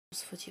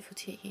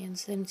4048 here. In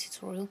the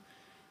tutorial,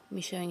 I'll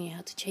be showing you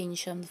how to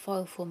change the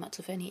file format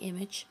of any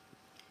image.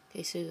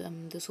 Okay, so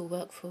this will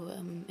work for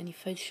any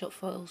Photoshop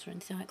files or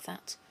anything like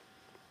that.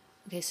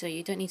 Okay, so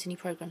you don't need any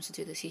programs to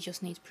do this, you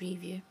just need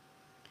Preview.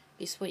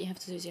 Okay, so what you have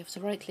to do is you have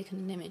to right click on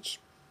an image,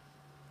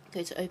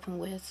 go to Open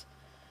With,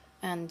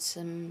 and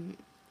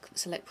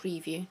select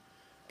Preview.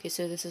 Okay,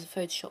 so this is a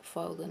Photoshop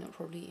file, then it'll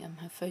probably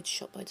have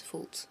Photoshop by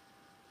default.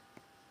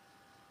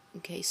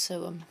 Okay,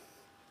 so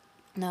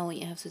now what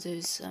you have to do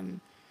is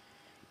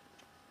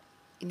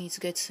you need to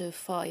go to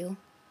File,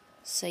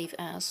 Save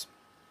As.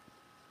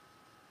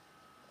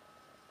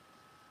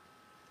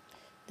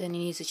 Then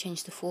you need to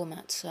change the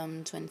format to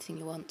anything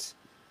you want.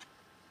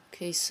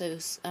 Okay, so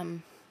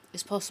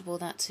it's possible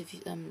that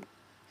if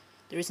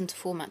there isn't a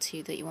format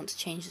here that you want to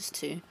change this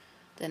to,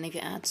 then if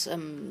you add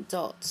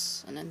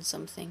dots and then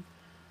something,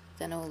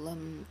 then I'll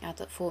add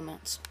that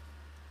format,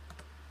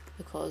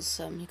 because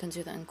you can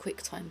do that in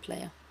QuickTime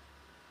Player.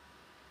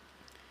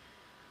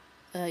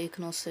 You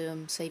can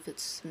also save it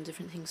to some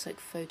different things like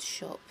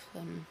Photoshop.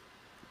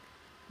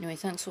 Anyway,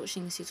 thanks for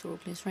watching this tutorial.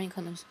 Please rate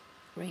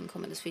and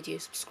comment this video,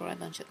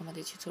 subscribe, and check out my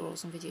other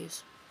tutorials and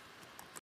videos.